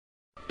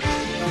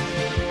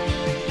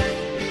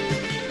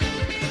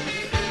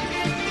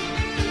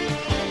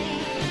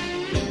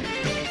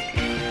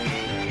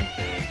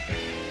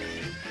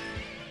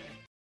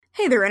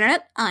Hey there,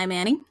 Internet. I'm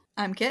Annie.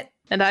 I'm Kit.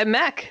 And I'm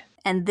Mac.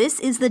 And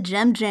this is the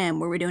Jem Jam,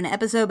 where we do an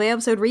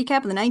episode-by-episode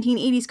recap of the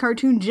 1980s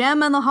cartoon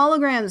Jem and the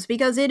Holograms,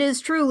 because it is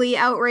truly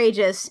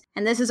outrageous.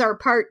 And this is our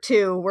part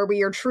 2, where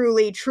we are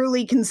truly,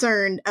 truly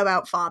concerned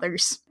about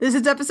fathers. This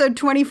is episode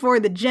 24,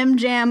 the Jem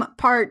Jam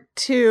part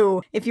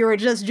 2. If you are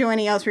just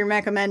joining us, we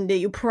recommend it.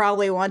 You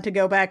probably want to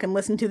go back and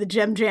listen to the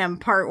Jem Jam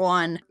part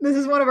 1. This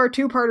is one of our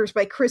two-parters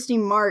by Christy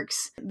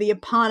Marks, the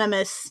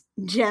eponymous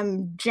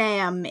Jem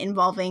Jam,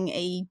 involving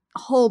a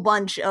whole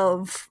bunch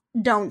of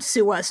don't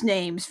sue us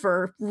names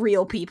for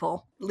real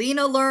people.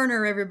 Lena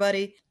Lerner,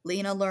 everybody.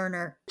 Lena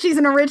Lerner. She's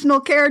an original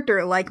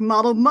character, like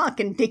Model Muck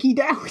and Dickie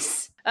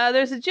Douse.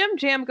 There's a Jem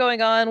Jam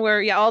going on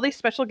where, all these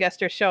special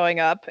guests are showing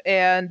up,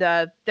 and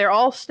they're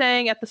all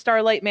staying at the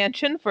Starlight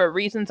Mansion for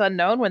reasons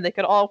unknown when they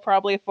could all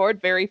probably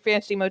afford very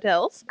fancy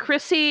motels.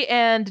 Chrissy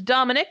and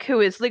Dominic,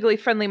 who is Legally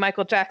Friendly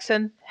Michael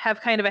Jackson, have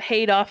kind of a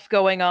hate-off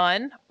going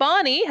on.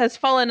 Bonnie has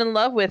fallen in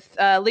love with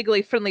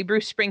Legally Friendly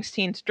Bruce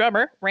Springsteen's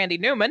drummer, Randy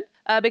Newman,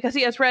 because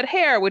he has red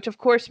hair, which of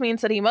course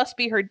means that he must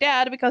be her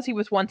dad because he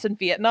was once in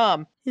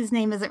Vietnam. His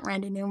name isn't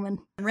Randy Newman.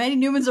 Randy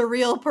Newman's a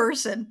real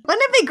person.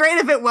 Wouldn't it be great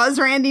if it was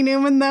Randy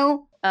Newman,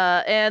 though?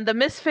 And the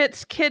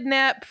Misfits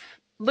kidnap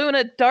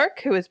Luna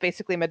Dark, who is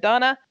basically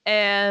Madonna,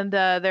 and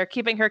they're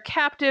keeping her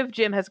captive.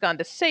 Jim has gone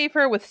to save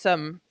her with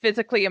some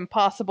physically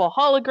impossible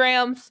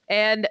holograms,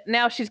 and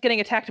now she's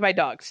getting attacked by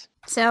dogs.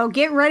 So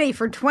get ready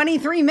for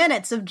 23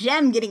 minutes of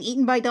Jem getting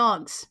eaten by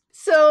dogs.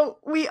 So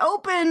we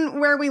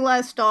open where we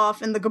left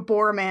off in the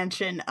Gabor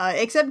mansion,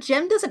 except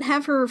Jem doesn't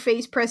have her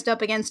face pressed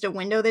up against a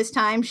window this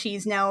time.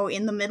 She's now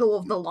in the middle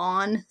of the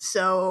lawn,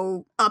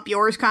 so up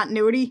yours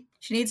continuity.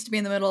 She needs to be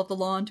in the middle of the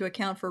lawn to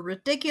account for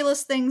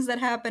ridiculous things that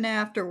happen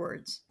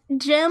afterwards.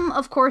 Jem,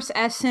 of course,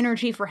 asks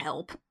Synergy for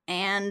help,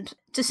 and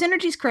to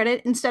Synergy's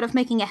credit, instead of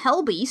making a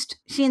hell beast,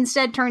 she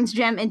instead turns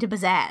Jem into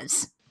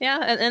Pizzazz. Yeah,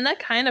 and that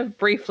kind of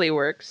briefly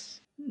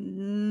works.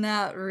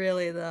 Not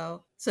really,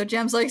 though. So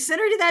Jem's like,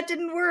 Synergy, that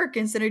didn't work.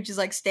 And Synergy's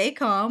like, stay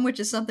calm, which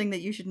is something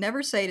that you should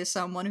never say to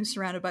someone who's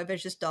surrounded by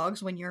vicious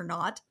dogs when you're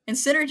not. And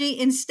Synergy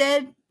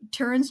instead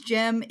turns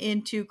Jem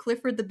into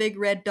Clifford the Big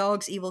Red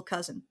Dog's evil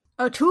cousin.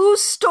 A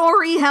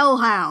two-story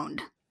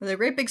hellhound. With a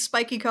great big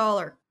spiky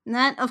collar. And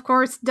that, of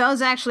course,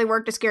 does actually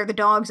work to scare the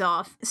dogs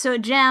off. So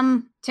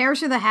Jem tears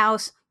through the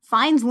house,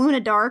 finds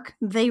Luna Dark,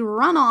 they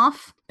run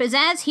off.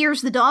 Pizzazz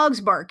hears the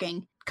dogs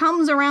barking,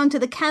 comes around to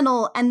the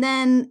kennel, and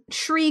then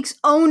shrieks,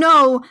 "Oh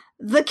no,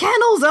 the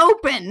kennel's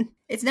open!"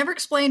 It's never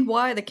explained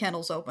why the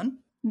kennel's open.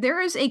 There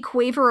is a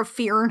quaver of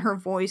fear in her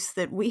voice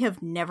that we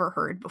have never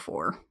heard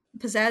before.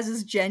 Pizzazz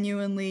is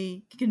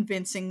genuinely,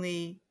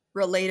 convincingly,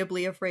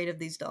 relatably afraid of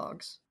these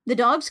dogs. The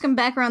dogs come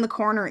back around the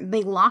corner,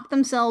 they lock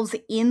themselves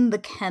in the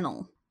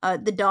kennel.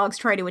 The dogs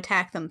try to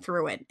attack them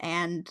through it,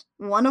 and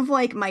one of,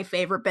 my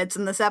favorite bits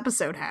in this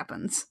episode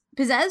happens.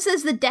 Pizzazz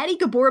says that Daddy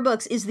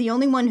Gaborbucks is the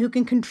only one who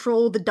can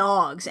control the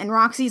dogs, and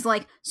Roxy's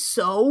like,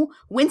 so?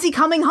 When's he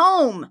coming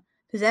home?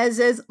 Pizzazz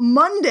says,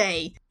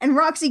 Monday, and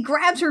Roxy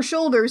grabs her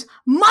shoulders,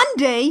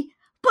 Monday?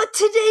 But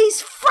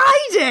today's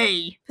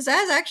Friday!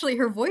 Pizzazz actually,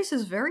 her voice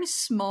is very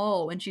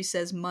small when she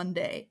says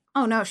Monday.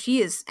 Oh no,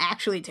 she is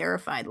actually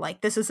terrified.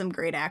 This is some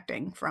great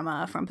acting from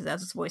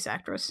Pizzazz's voice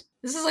actress.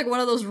 This is one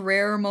of those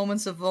rare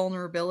moments of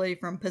vulnerability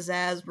from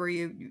Pizzazz where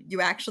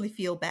you actually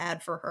feel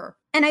bad for her.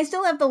 And I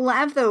still have to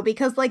laugh, though,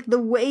 because,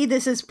 the way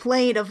this is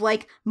played of,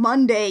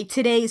 Monday,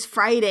 today's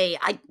Friday,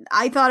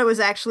 I thought it was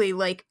actually,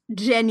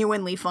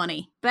 genuinely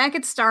funny. Back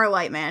at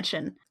Starlight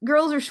Mansion,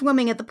 girls are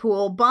swimming at the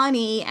pool.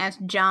 Bonnie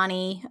asks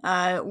Johnny,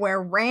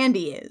 where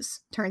Randy is.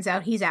 Turns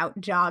out he's out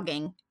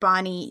jogging.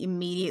 Bonnie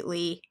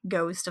immediately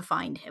goes to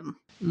find him.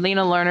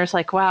 Lena Lerner's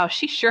like, wow,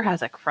 she sure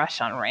has a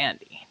crush on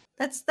Randy.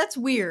 That's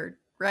weird,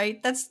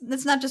 right? That's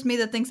not just me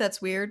that thinks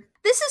that's weird.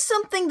 This is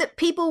something that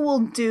people will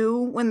do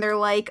when they're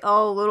like,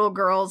 oh, little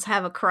girls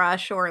have a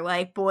crush, or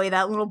boy,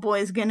 that little boy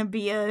is gonna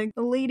be a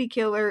lady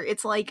killer.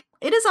 It's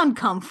it is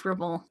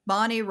uncomfortable.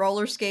 Bonnie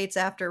roller skates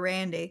after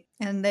Randy,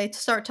 and they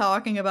start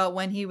talking about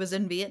when he was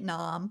in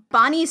Vietnam.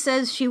 Bonnie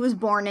says she was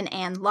born in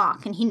An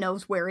Loc, and he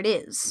knows where it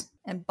is.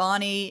 And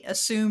Bonnie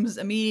assumes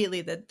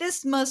immediately that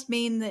this must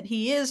mean that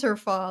he is her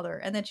father,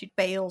 and then she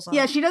bails on him.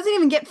 Yeah, she doesn't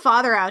even get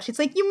father out. She's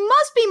like, you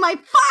must be my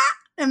fa!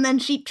 And then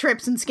she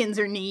trips and skins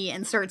her knee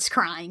and starts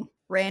crying.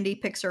 Randy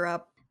picks her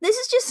up. This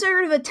is just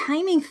sort of a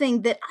timing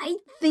thing that I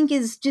think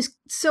is just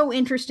so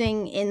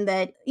interesting in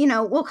that,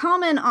 we'll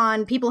comment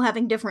on people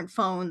having different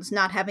phones,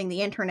 not having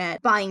the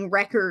internet, buying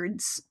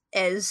records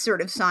as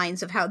sort of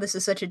signs of how this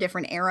is such a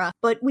different era.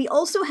 But we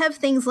also have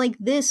things like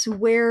this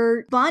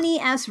where Bonnie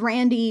asks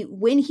Randy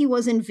when he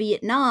was in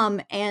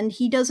Vietnam, and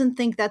he doesn't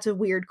think that's a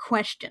weird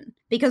question,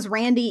 because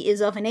Randy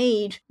is of an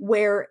age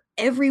where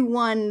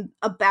everyone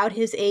about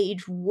his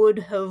age would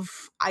have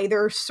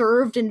either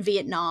served in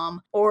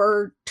Vietnam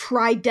or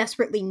tried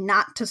desperately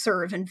not to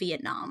serve in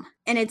Vietnam.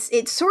 And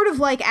it's sort of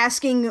like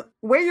asking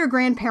where your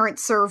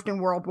grandparents served in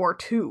World War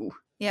II.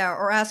 Yeah,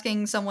 or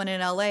asking someone in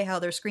LA how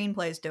their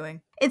screenplay's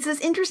doing. It's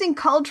this interesting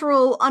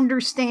cultural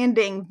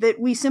understanding that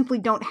we simply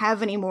don't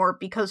have anymore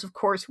because, of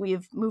course, we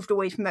have moved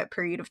away from that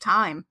period of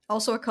time.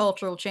 Also a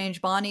cultural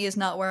change. Bonnie is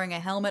not wearing a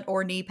helmet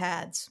or knee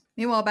pads.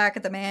 Meanwhile, back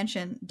at the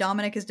mansion,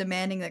 Dominic is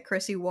demanding that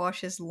Chrissy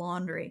wash his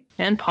laundry.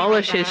 And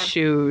polish his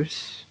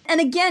shoes.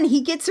 And again, he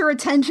gets her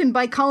attention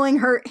by calling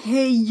her,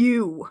 "Hey,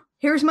 you.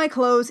 Here's my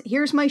clothes,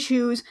 here's my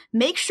shoes,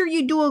 make sure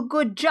you do a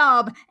good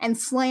job," and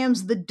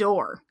slams the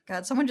door.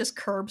 God, someone just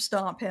curb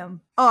stomp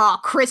him. Oh,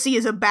 Chrissy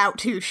is about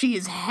to. She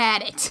has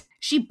had it.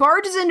 She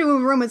barges into a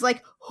room and is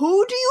like,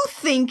 "Who do you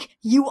think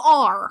you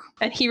are?"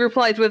 And he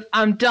replies with,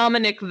 "I'm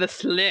Dominic the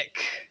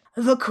Slick."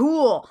 The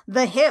cool,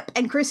 the hip,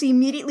 and Chrissy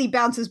immediately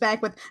bounces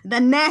back with the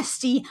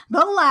nasty,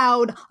 the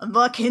loud,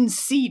 the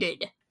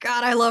conceited.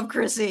 God, I love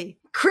Chrissy.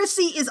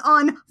 Chrissy is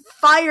on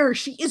fire.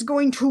 She is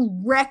going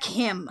to wreck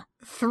him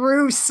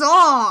through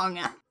song.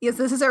 Yes,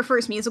 this is our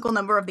first musical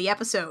number of the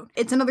episode.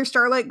 It's another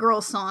Starlight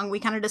Girls song. We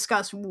kind of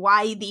discussed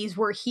why these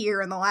were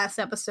here in the last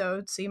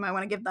episode, so you might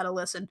want to give that a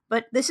listen.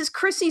 But this is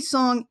Chrissy's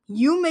song,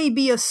 "You May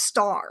Be a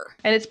Star."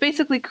 And it's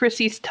basically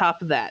Chrissy's Top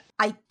That.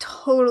 I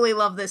totally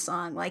love this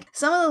song. Like,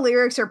 some of the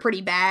lyrics are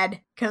pretty bad,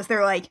 because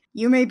they're like,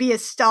 "You may be a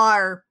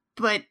star,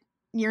 but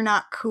you're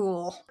not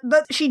cool."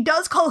 But she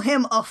does call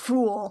him a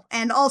fool.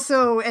 And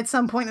also, at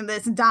some point in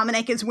this,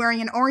 Dominic is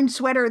wearing an orange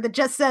sweater that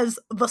just says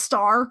 "The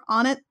Star"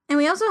 on it. And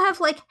we also have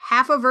like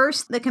half a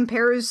verse that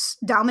compares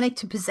Dominic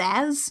to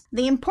Pizzazz.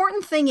 The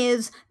important thing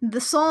is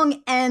the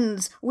song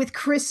ends with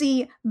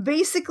Chrissy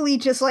basically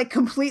just like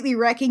completely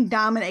wrecking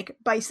Dominic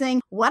by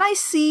saying, "What I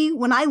see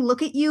when I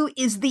look at you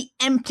is the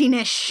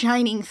emptiness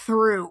shining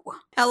through."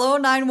 Hello,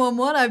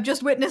 911, I've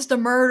just witnessed a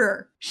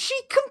murder. She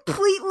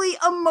completely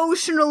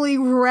emotionally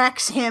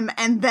wrecks him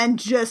and then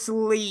just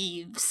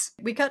leaves.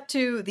 We cut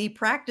to the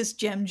practice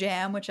Jem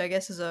Jam, which I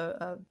guess is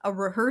a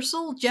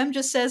rehearsal. Jem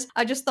just says,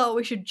 "I just thought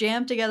we should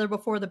jam together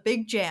before the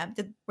big jam."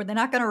 Were they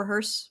not going to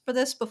rehearse for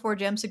this before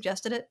Jem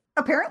suggested it?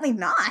 Apparently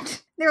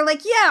not. They're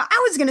like, "Yeah,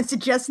 I was going to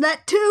suggest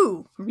that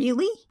too."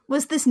 Really?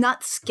 Was this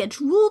not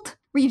scheduled?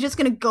 Were you just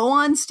going to go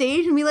on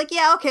stage and be like,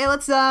 "Yeah, okay,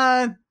 let's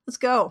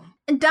go."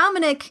 And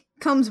Dominic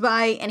comes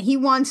by and he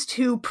wants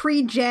to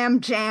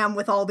pre-jam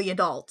with all the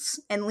adults.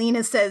 And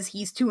Lena says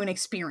he's too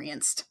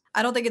inexperienced.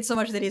 I don't think it's so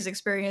much that he's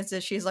experienced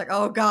as she's like,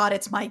 "Oh God,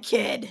 it's my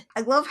kid."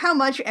 I love how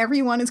much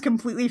everyone is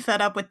completely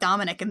fed up with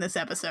Dominic in this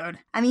episode.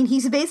 I mean,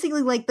 he's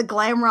basically like the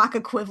glam rock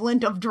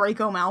equivalent of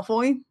Draco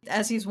Malfoy.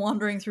 As he's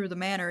wandering through the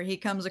manor, he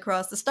comes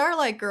across the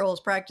Starlight Girls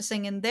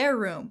practicing in their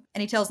room,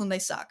 and he tells them they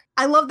suck.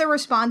 I love their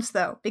response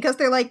though, because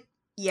they're like,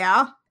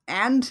 "Yeah,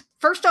 and?"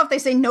 First off, they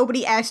say,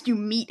 "Nobody asked you,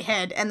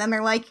 meathead," and then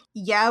they're like,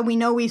 "Yeah, we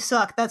know we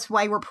suck, that's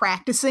why we're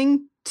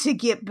practicing to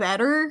get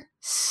better,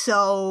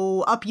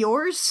 so up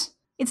yours."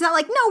 It's not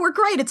like, "No, we're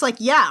great." It's like,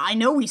 "Yeah, I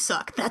know we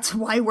suck. That's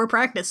why we're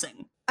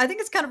practicing." I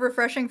think it's kind of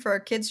refreshing for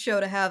a kids show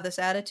to have this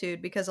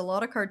attitude, because a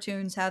lot of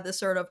cartoons have this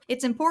sort of,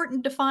 it's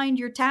important to find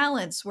your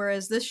talents,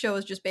 whereas this show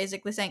is just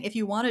basically saying, if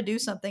you want to do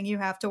something, you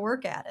have to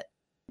work at it.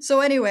 So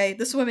anyway,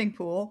 the swimming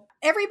pool.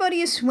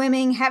 Everybody is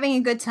swimming, having a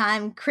good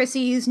time.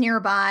 Chrissy's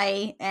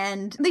nearby,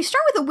 and they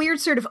start with a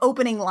weird sort of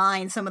opening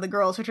line, some of the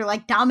girls, which are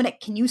like,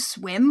 "Dominic, can you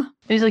swim?" And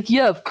he's like,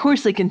 "Yeah, of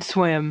course I can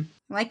swim."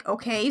 Like,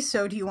 "Okay,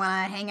 so do you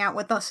want to hang out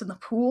with us in the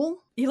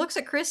pool?" He looks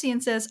at Chrissy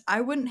and says,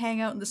 "I wouldn't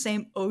hang out in the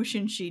same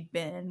ocean she'd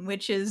been in,"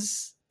 which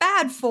is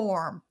bad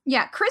form.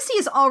 Yeah, Chrissy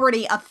is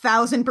already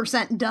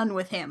 1,000% done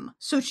with him.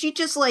 So she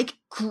just, like,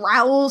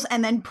 growls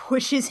and then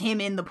pushes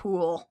him in the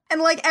pool. And,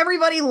 like,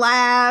 everybody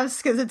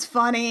laughs because it's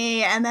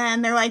funny, and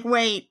then they're like,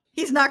 "Wait,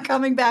 he's not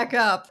coming back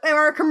up." And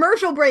our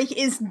commercial break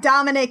is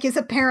Dominic is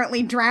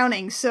apparently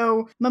drowning,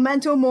 so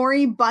memento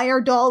mori, buy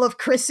our doll of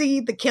Chrissy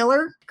the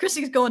killer.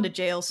 Chrissy's going to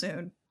jail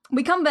soon.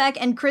 We come back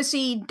and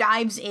Chrissy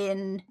dives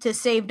in to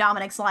save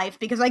Dominic's life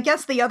because I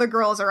guess the other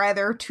girls are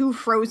either too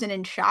frozen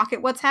in shock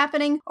at what's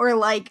happening or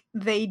like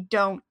they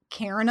don't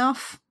care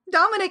enough.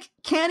 Dominic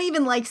can't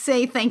even like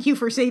say thank you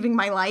for saving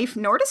my life,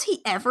 nor does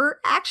he ever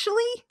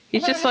actually.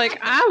 He's just like,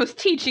 "I was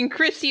teaching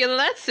Chrissy a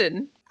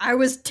lesson. I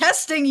was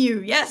testing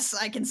you. Yes,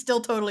 I can still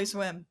totally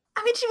swim."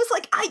 I mean, she was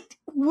like, "I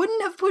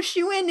wouldn't have pushed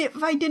you in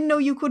if I didn't know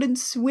you couldn't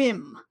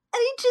swim."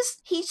 And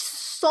he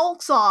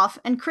sulks off,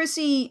 and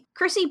Chrissy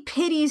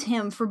pities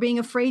him for being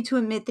afraid to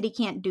admit that he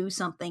can't do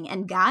something.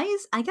 And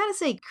guys, I gotta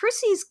say,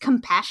 Chrissy's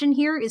compassion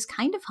here is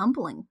kind of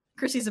humbling.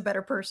 Chrissy's a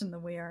better person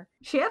than we are.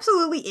 She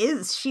absolutely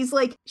is. She's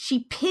like, she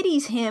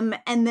pities him,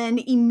 and then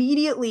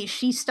immediately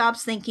she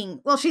stops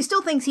thinking, well, she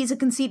still thinks he's a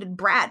conceited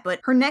brat,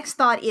 but her next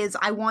thought is,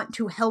 I want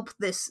to help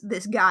this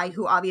guy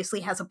who obviously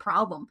has a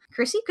problem.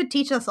 Chrissy could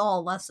teach us all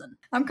a lesson.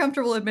 I'm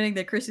comfortable admitting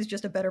that Chrissy's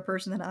just a better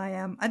person than I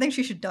am. I think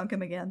she should dunk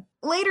him again.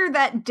 Later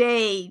that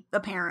day,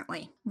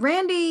 apparently,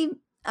 Randy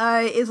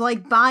is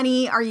like,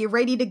 "Bonnie, are you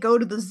ready to go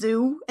to the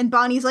zoo?" And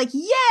Bonnie's like,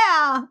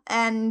 "Yeah!"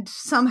 And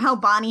somehow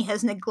Bonnie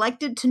has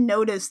neglected to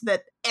notice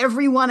that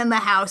everyone in the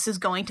house is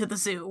going to the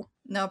zoo.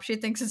 Nope, she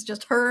thinks it's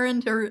just her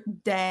and her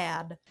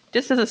dad.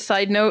 Just as a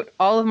side note,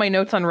 all of my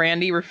notes on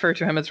Randy refer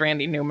to him as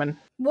Randy Newman.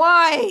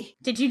 Why?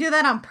 Did you do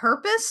that on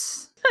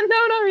purpose?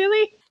 No, not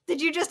really.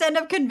 Did you just end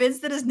up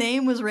convinced that his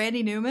name was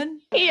Randy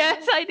Newman?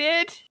 Yes, I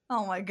did.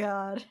 Oh my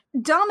god.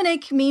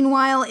 Dominic,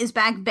 meanwhile, is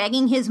back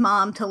begging his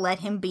mom to let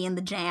him be in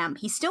the jam.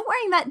 He's still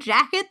wearing that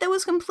jacket that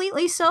was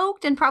completely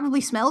soaked and probably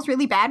smells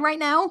really bad right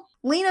now.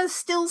 Lena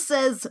still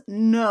says,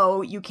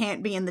 no, you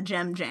can't be in the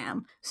Jem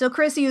Jam. So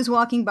Chrissy, who's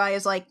walking by,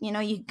 is like, you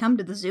can come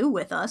to the zoo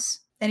with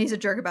us. And he's a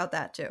jerk about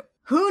that, too.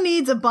 Who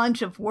needs a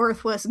bunch of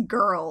worthless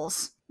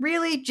girls?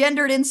 Really?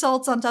 Gendered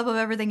insults on top of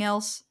everything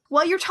else?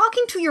 While you're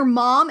talking to your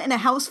mom in a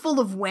house full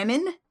of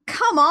women?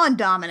 Come on,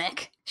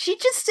 Dominic. She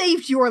just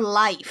saved your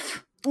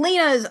life.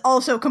 Lena is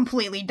also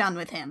completely done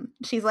with him.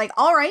 She's like,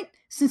 all right,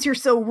 since you're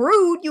so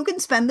rude, you can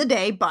spend the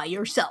day by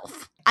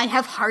yourself. I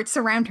have hearts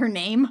around her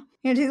name.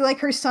 She's like,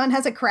 her son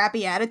has a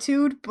crappy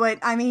attitude, but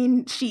I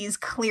mean, she's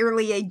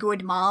clearly a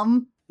good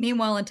mom.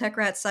 Meanwhile, in Tech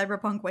Rat's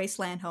cyberpunk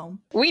wasteland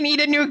home. We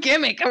need a new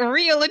gimmick, a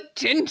real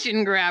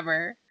attention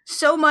grabber.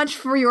 So much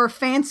for your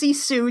fancy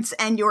suits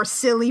and your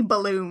silly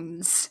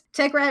balloons.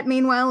 Tech Rat,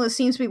 meanwhile,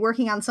 seems to be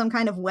working on some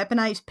kind of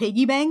weaponized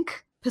piggy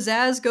bank.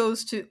 Pizzazz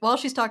goes to, while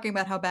she's talking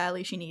about how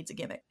badly she needs a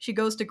gimmick, she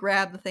goes to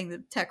grab the thing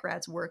that Tech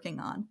Rat's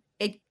working on.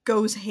 It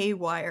goes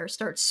haywire,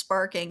 starts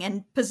sparking,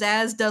 and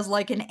Pizzazz does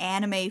like an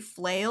anime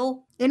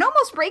flail. It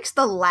almost breaks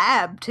the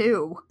lab,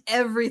 too.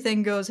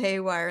 Everything goes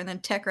haywire, and then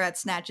Tech Rat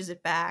snatches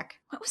it back.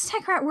 What was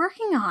Tech Rat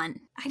working on?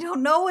 I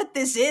don't know what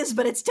this is,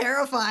 but it's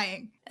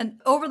terrifying. And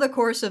over the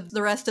course of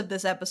the rest of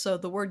this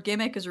episode, the word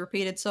gimmick is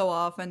repeated so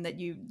often that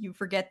you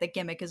forget that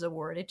gimmick is a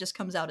word. It just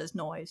comes out as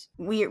noise.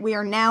 We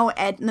are now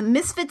at the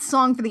Misfits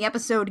song for the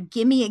episode,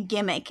 Gimme a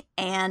Gimmick,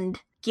 and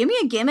Gimme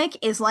a Gimmick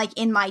is like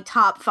in my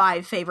top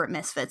 5 favorite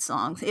Misfits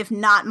songs, if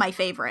not my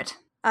favorite.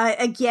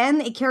 Again,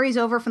 it carries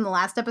over from the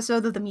last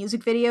episode that the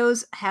music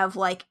videos have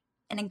like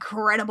an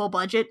incredible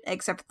budget,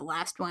 except for the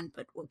last one,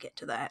 but we'll get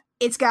to that.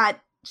 It's got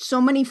so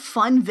many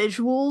fun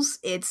visuals.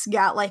 It's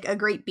got like a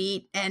great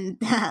beat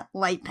and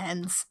light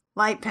pens.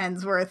 Light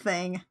pens were a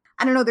thing.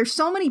 I don't know, there's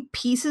so many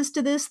pieces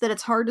to this that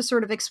it's hard to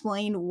sort of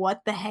explain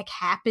what the heck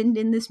happened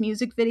in this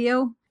music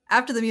video.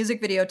 After the music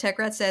video, Tech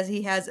Rat says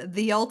he has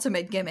the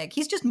ultimate gimmick.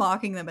 He's just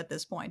mocking them at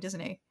this point, isn't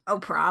he? Oh,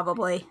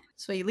 probably.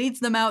 So he leads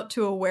them out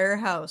to a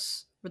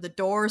warehouse where the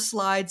door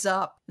slides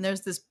up and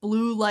there's this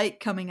blue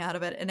light coming out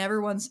of it and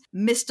everyone's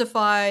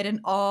mystified and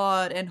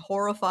awed and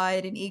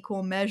horrified in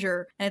equal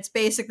measure. And it's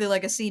basically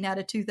like a scene out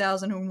of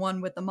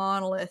 2001 with the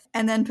monolith.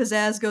 And then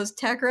Pizzazz goes,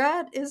 Tech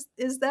Rat, is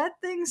that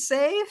thing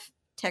safe?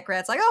 Tech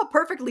Rat's like, oh,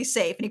 perfectly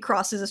safe, and he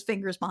crosses his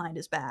fingers behind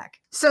his back.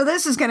 So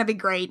this is gonna be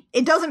great.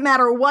 It doesn't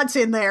matter what's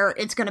in there,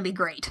 it's gonna be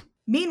great.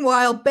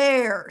 Meanwhile,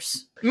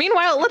 bears.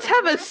 Meanwhile, let's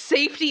have a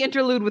safety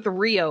interlude with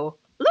Rio.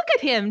 Look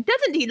at him.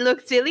 Doesn't he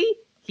look silly?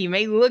 He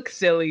may look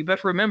silly,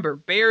 but remember,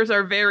 bears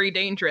are very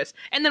dangerous.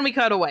 And then we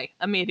cut away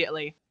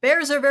immediately.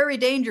 Bears are very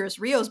dangerous.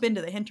 Rio's been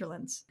to the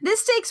hinterlands.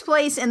 This takes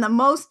place in the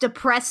most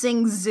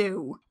depressing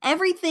zoo.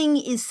 Everything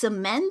is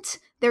cement.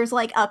 There's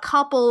like a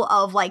couple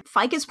of like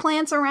ficus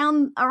plants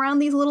around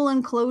these little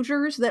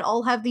enclosures that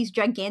all have these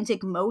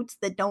gigantic moats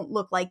that don't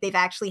look like they've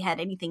actually had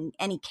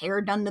any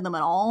care done to them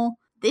at all.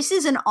 This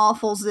is an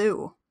awful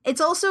zoo.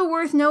 It's also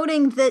worth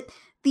noting that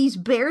these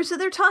bears that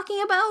they're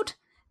talking about,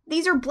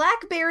 these are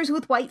black bears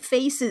with white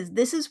faces.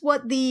 This is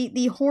what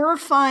the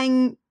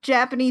horrifying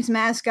Japanese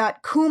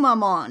mascot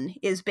Kumamon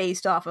is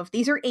based off of.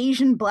 These are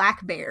Asian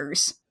black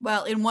bears.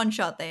 Well, in one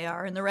shot they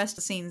are, and the rest of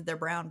the scenes they're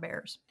brown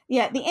bears.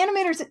 Yeah, the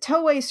animators at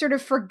Toei sort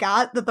of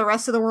forgot that the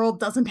rest of the world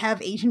doesn't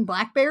have Asian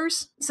black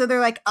bears. So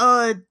they're like,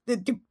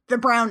 they're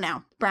brown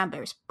now. Brown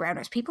bears.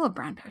 People have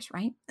brown bears,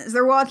 right? As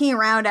they're walking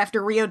around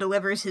after Rio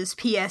delivers his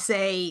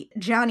PSA,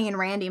 Johnny and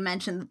Randy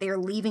mention that they're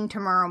leaving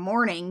tomorrow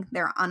morning.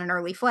 They're on an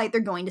early flight.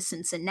 They're going to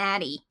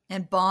Cincinnati.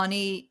 And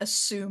Bonnie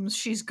assumes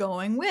she's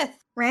going with.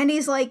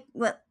 Randy's like,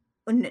 what?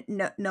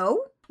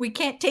 No? We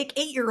can't take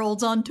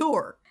 8-year-olds on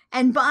tour.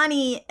 And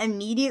Bonnie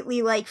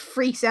immediately, like,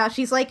 freaks out.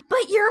 She's like,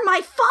 but you're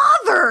my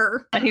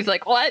father! And he's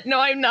like, what? No,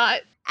 I'm not.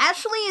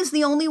 Ashley is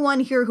the only one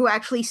here who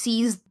actually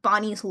sees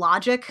Bonnie's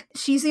logic.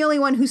 She's the only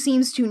one who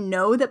seems to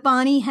know that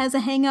Bonnie has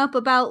a hang-up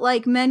about,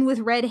 like, men with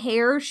red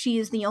hair. She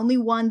is the only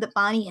one that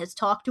Bonnie has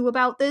talked to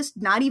about this.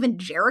 Not even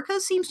Jerrica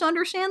seems to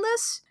understand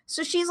this.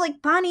 So she's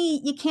like,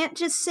 Bonnie, you can't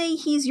just say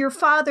he's your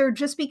father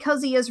just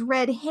because he has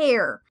red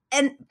hair.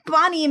 And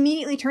Bonnie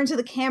immediately turns to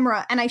the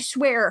camera, and I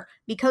swear,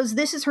 because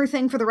this is her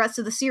thing for the rest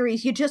of the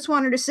series, you just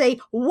want her to say,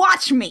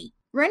 watch me!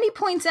 Randy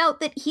points out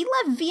that he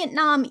left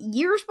Vietnam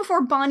years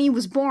before Bonnie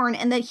was born,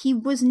 and that he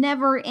was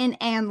never in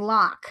An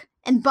Loc.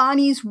 And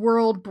Bonnie's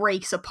world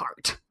breaks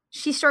apart.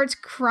 She starts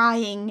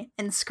crying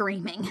and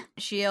screaming.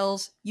 She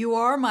yells, you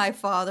are my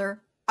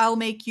father, I'll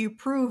make you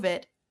prove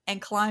it, and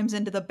climbs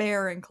into the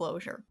bear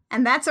enclosure.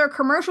 And that's our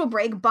commercial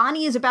break.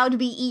 Bonnie is about to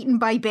be eaten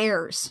by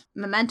bears.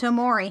 Memento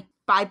Mori.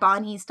 By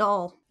Bonnie's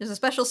doll. There's a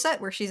special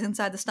set where she's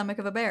inside the stomach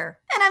of a bear.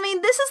 And I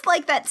mean, this is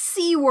like that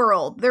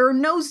SeaWorld. There are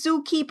no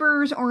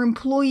zookeepers or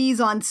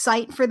employees on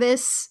site for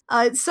this.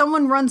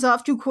 Someone runs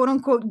off to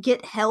quote-unquote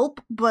get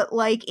help, but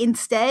like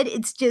instead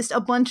it's just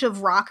a bunch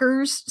of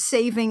rockers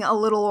saving a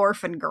little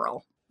orphan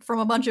girl. From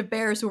a bunch of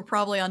bears who were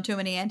probably on too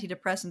many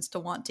antidepressants to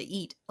want to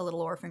eat a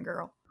little orphan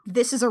girl.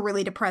 this is a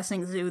really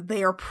depressing zoo.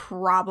 They are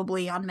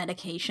probably on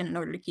medication in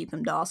order to keep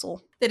them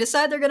docile. They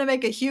decide they're going to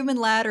make a human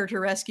ladder to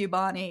rescue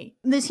Bonnie.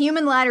 This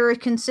human ladder is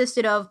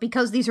consisted of,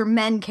 because these are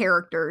men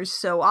characters,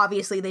 so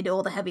obviously they do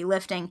all the heavy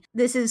lifting,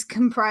 this is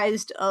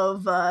comprised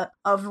of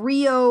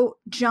Rio,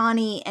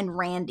 Johnny, and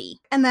Randy.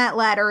 And that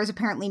ladder is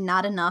apparently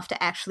not enough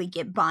to actually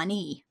get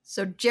Bonnie.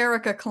 So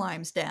Jerrica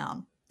climbs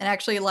down and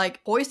actually,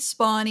 hoists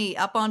Bonnie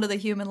up onto the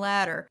human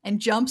ladder and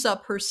jumps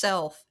up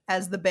herself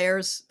as the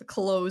bears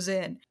close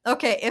in.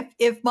 Okay,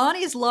 if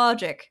Bonnie's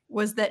logic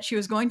was that she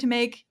was going to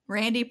make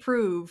Randy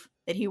prove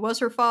that he was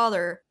her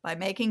father by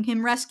making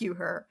him rescue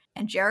her,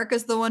 and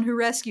Jerrica's the one who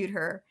rescued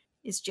her,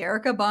 is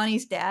Jerrica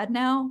Bonnie's dad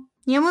now?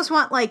 You almost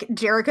want,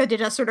 Jerrica to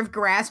just sort of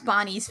grasp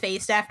Bonnie's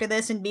face after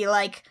this and be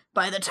like,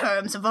 by the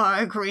terms of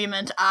our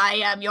agreement, I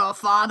am your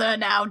father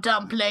now,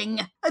 Dumpling.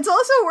 It's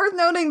also worth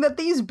noting that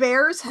these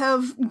bears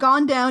have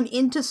gone down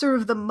into sort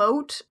of the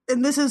moat,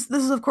 and this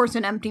is of course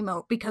an empty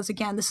moat, because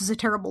again, this is a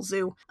terrible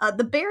zoo.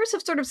 The bears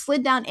have sort of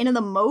slid down into the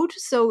moat,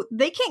 so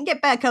they can't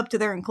get back up to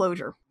their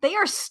enclosure. They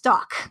are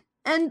stuck.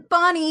 And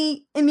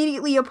Bonnie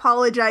immediately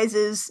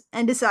apologizes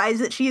and decides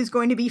that she is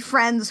going to be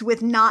friends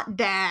with not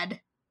Dad.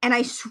 And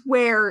I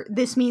swear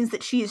this means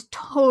that she is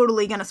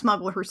totally going to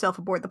smuggle herself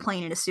aboard the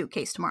plane in a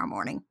suitcase tomorrow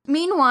morning.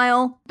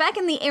 Meanwhile, back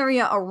in the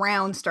area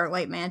around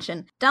Starlight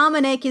Mansion,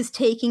 Dominic is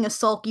taking a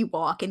sulky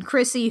walk, and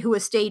Chrissy, who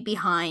has stayed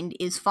behind,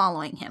 is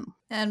following him.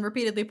 And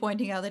repeatedly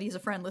pointing out that he's a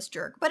friendless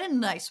jerk, but in a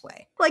nice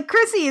way.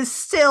 Chrissy is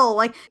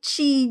still,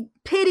 she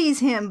pities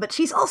him, but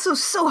she's also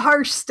so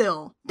harsh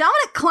still.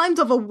 Dominic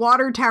climbs up a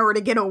water tower to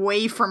get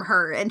away from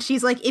her, and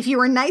she's like, if you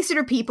were nicer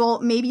to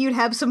people, maybe you'd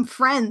have some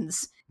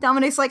friends.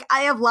 Dominic's like,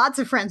 I have lots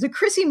of friends. And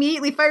Chrissy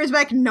immediately fires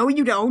back, no,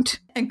 you don't.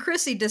 And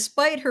Chrissy,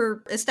 despite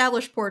her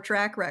established poor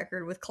track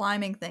record with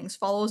climbing things,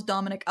 follows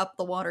Dominic up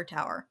the water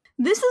tower.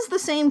 This is the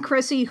same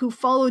Chrissy who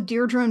followed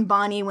Deirdre and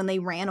Bonnie when they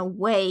ran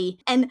away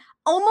and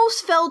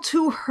almost fell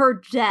to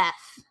her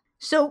death.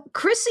 So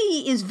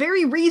Chrissy is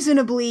very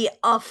reasonably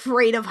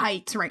afraid of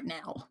heights right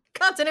now.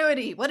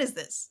 Continuity! What is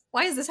this?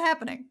 Why is this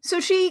happening? So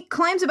she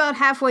climbs about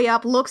halfway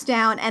up, looks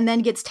down, and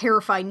then gets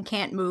terrified and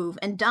can't move.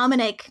 And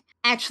Dominic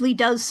actually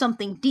does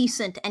something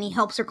decent, and he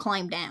helps her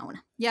climb down.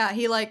 Yeah,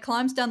 he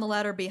climbs down the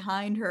ladder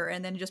behind her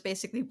and then just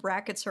basically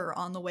brackets her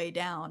on the way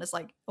down as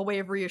a way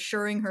of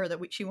reassuring her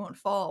that she won't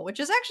fall, which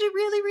is actually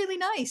really, really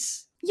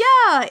nice.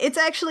 Yeah, it's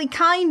actually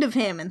kind of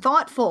him and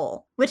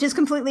thoughtful, which is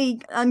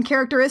completely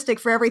uncharacteristic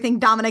for everything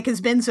Dominic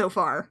has been so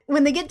far.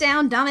 When they get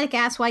down, Dominic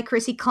asks why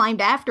Chrissy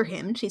climbed after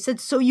him. She said,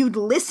 so you'd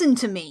listen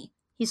to me.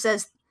 He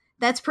says,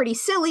 that's pretty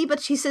silly,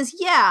 but she says,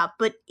 yeah,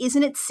 but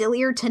isn't it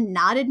sillier to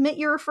not admit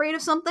you're afraid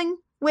of something?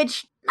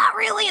 Which, not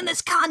really in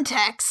this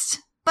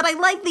context, but I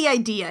like the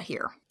idea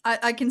here.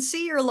 I can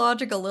see your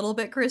logic a little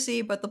bit,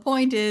 Chrissy, but the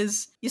point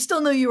is, you still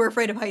knew you were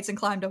afraid of heights and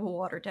climbed up a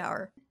water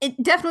tower.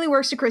 It definitely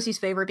works to Chrissy's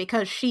favor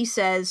because she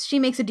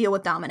makes a deal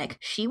with Dominic.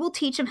 She will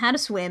teach him how to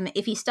swim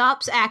if he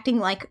stops acting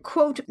like,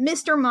 quote,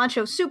 Mr.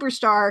 Macho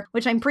Superstar,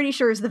 which I'm pretty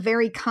sure is the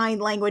very kind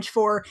language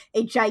for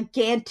a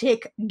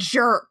gigantic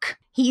jerk.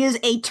 He is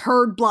a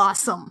turd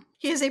blossom.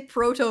 He is a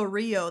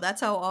proto-Rio,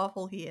 that's how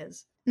awful he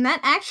is. And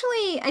that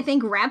actually, I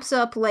think, wraps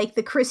up,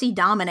 the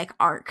Chrissy-Dominic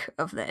arc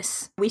of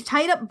this. We've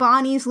tied up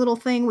Bonnie's little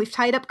thing, we've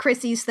tied up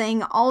Chrissy's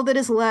thing, all that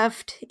is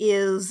left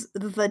is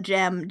the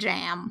Jem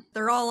Jam.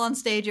 They're all on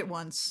stage at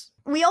once.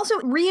 We also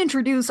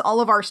reintroduce all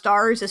of our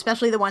stars,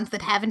 especially the ones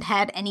that haven't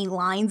had any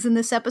lines in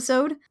this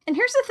episode. And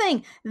here's the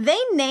thing, they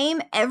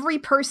name every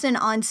person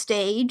on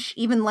stage,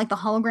 even the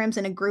holograms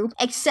in a group,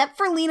 except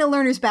for Lena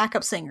Lerner's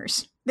backup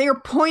singers. They are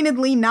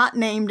pointedly not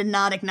named and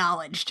not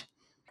acknowledged.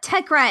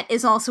 Tech Rat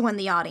is also in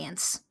the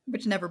audience.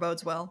 Which never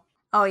bodes well.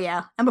 Oh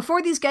yeah, and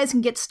before these guys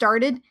can get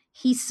started,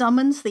 he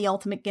summons the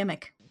ultimate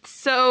gimmick.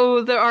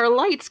 So there are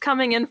lights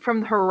coming in from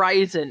the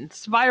horizon,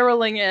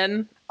 spiraling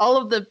in. All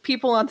of the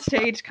people on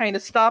stage kind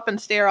of stop and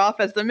stare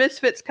off as the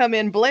Misfits come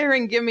in,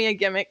 blaring "Give Me a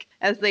Gimmick,"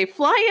 as they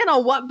fly in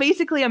on what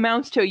basically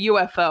amounts to a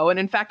UFO. And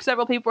in fact,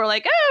 several people are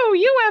like,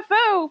 "Oh,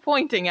 UFO!"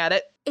 pointing at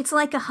it. It's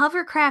like a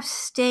hovercraft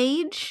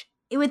stage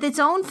with its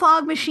own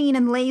fog machine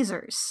and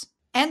lasers.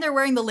 And they're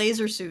wearing the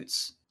laser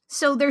suits.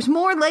 So there's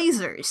more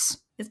lasers.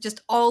 It's just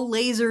all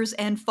lasers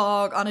and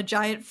fog on a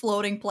giant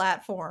floating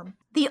platform.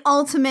 The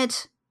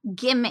ultimate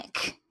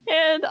gimmick.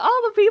 And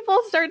all the people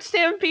start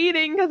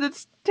stampeding because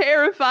it's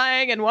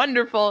terrifying and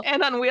wonderful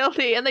and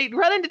unwieldy. And they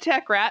run into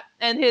Tech Rat,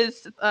 and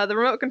the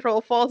remote control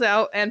falls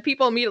out, and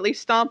people immediately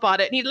stomp on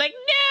it. And he's like,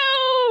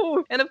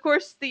 no! And of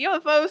course, the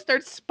UFO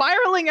starts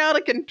spiraling out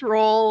of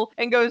control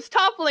and goes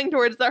toppling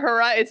towards the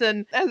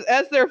horizon.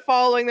 As they're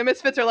falling, the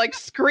Misfits are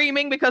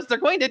screaming because they're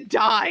going to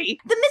die.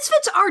 The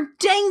Misfits are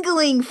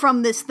dangling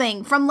from this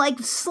thing, from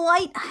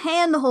slight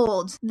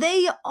handholds.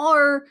 They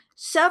are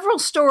several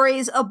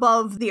stories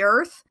above the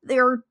Earth.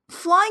 They're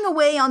flying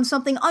away on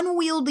something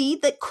unwieldy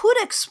that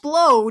could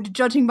explode,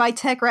 judging by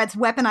Tech Rat's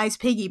weaponized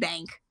piggy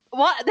bank.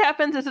 What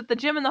happens is that the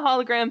Jim and the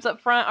holograms up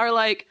front are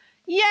like,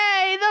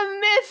 yay, the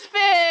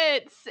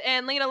Misfits!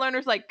 And Lena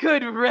Lerner's like,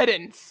 good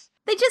riddance.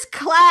 They just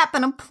clap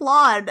and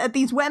applaud at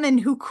these women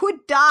who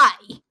could die.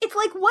 It's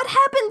like, what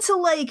happened to,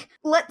 like,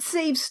 let's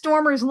save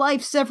Stormer's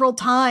life several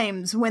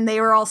times when they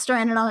were all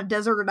stranded on a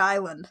deserted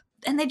island?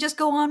 And they just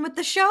go on with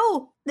the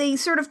show. They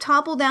sort of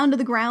topple down to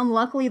the ground.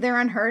 Luckily, they're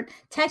unhurt.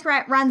 Tech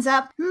Rat runs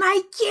up.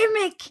 My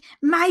gimmick!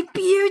 My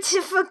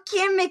beautiful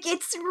gimmick!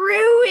 It's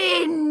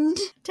ruined!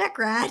 Tech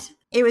Rat.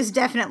 It was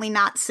definitely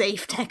not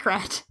safe, Tech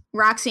Rat.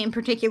 Roxy in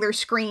particular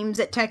screams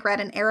at Tech Rat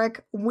and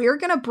Eric, we're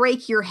gonna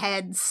break your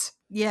heads.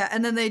 Yeah,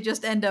 and then they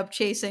just end up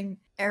chasing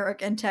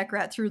Eric and Tech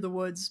Rat through the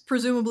woods,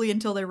 presumably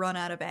until they run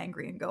out of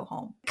angry and go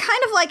home.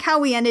 Kind of like how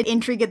we ended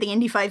Intrigue at the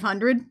Indy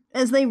 500.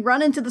 As they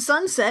run into the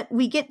sunset,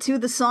 we get to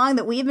the song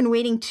that we've been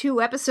waiting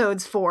 2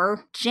 episodes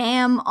for,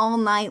 Jam All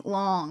Night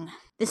Long.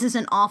 This is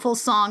an awful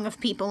song of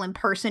people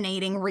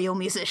impersonating real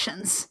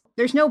musicians.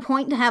 There's no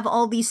point to have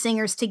all these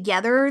singers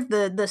together.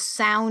 The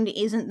sound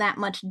isn't that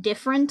much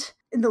different.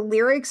 The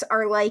lyrics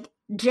are like,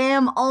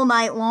 jam all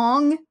night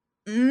long.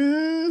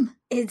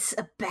 It's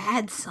a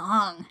bad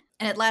song.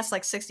 And it lasts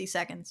like 60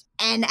 seconds.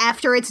 And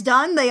after it's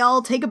done, they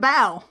all take a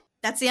bow.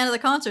 That's the end of the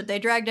concert. They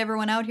dragged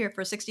everyone out here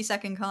for a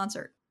 60-second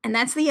concert. And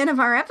that's the end of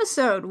our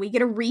episode. We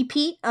get a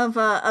repeat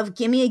of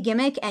Gimme a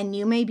Gimmick and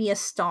You May Be a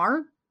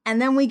Star. And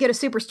then we get a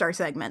Superstar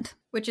segment.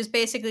 Which is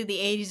basically the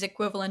 80s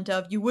equivalent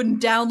of you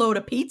wouldn't download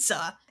a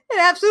pizza. It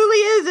absolutely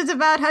is. It's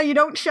about how you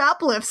don't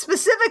shoplift.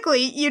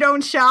 Specifically, you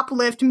don't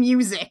shoplift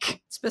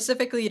music.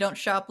 Specifically, you don't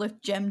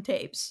shoplift gem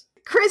tapes.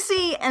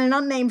 Chrissy and an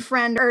unnamed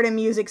friend are at a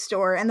music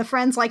store, and the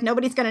friend's like,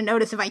 nobody's gonna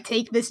notice if I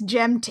take this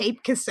gem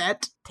tape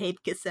cassette. Tape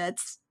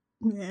cassettes.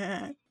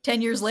 Yeah.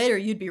 10 years later,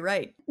 you'd be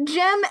right.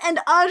 Jem and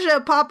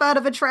Aja pop out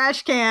of a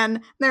trash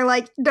can. They're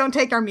like, don't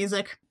take our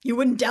music. You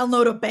wouldn't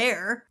download a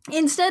bear.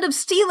 Instead of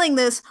stealing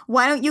this,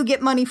 why don't you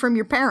get money from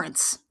your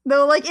parents?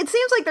 Though, like, it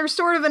seems like there's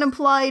sort of an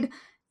implied,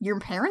 your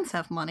parents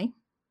have money.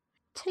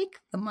 Take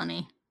the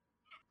money.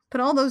 Put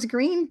all those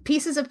green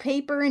pieces of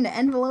paper into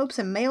envelopes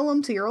and mail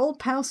them to your old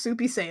pal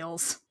Soupy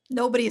Sales.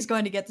 Nobody is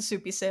going to get the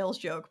Soupy Sales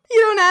joke. You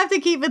don't have to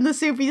keep in the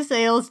Soupy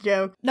Sales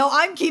joke. No,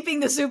 I'm keeping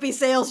the Soupy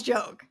Sales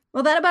joke.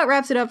 Well, that about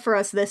wraps it up for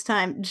us this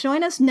time.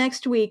 Join us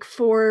next week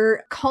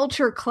for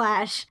Culture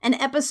Clash, an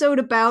episode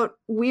about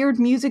weird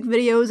music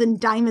videos and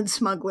diamond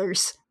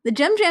smugglers. The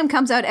Jem Jam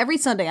comes out every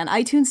Sunday on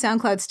iTunes,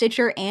 SoundCloud,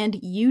 Stitcher, and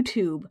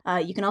YouTube.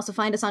 You can also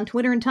find us on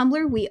Twitter and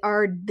Tumblr. We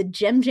are the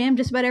Jem Jam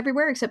just about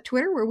everywhere except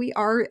Twitter, where we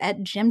are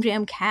at Jem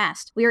Jam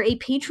Cast. We are a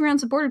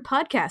Patreon-supported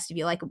podcast. If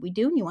you like what we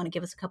do and you want to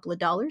give us a couple of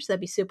dollars, that'd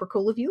be super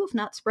cool of you. If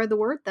not, spread the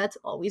word. That's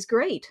always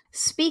great.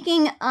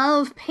 Speaking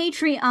of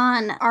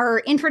Patreon, our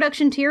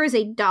introduction tier is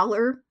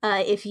 $1.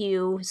 If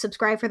you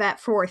subscribe for that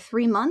for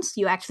 3 months,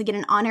 you actually get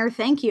an on-air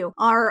thank you.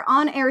 Our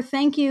on-air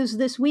thank yous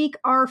this week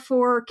are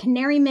for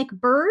Canary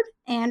McBird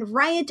and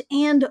Riot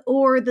and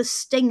or the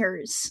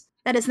Stingers.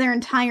 That is their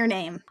entire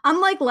name.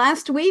 Unlike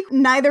last week,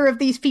 neither of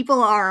these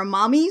people are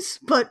mommies,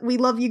 but we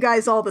love you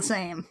guys all the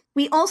same.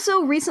 We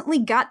also recently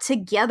got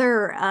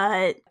together.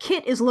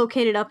 Kit is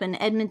located up in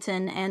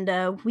Edmonton,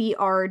 and we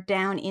are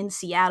down in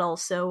Seattle,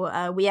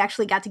 so we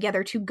actually got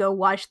together to go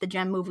watch the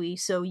Gem movie,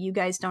 so you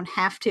guys don't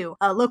have to.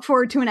 Look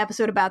forward to an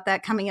episode about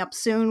that coming up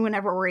soon,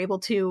 whenever we're able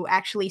to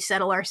actually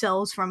settle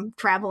ourselves from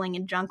traveling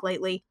and junk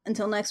lately.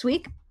 Until next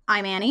week,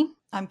 I'm Annie.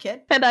 I'm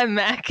Kit. And I'm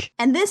Mac.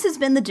 And this has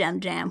been the Jem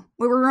Jam,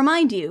 where we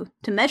remind you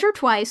to measure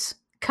twice,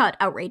 cut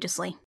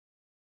outrageously.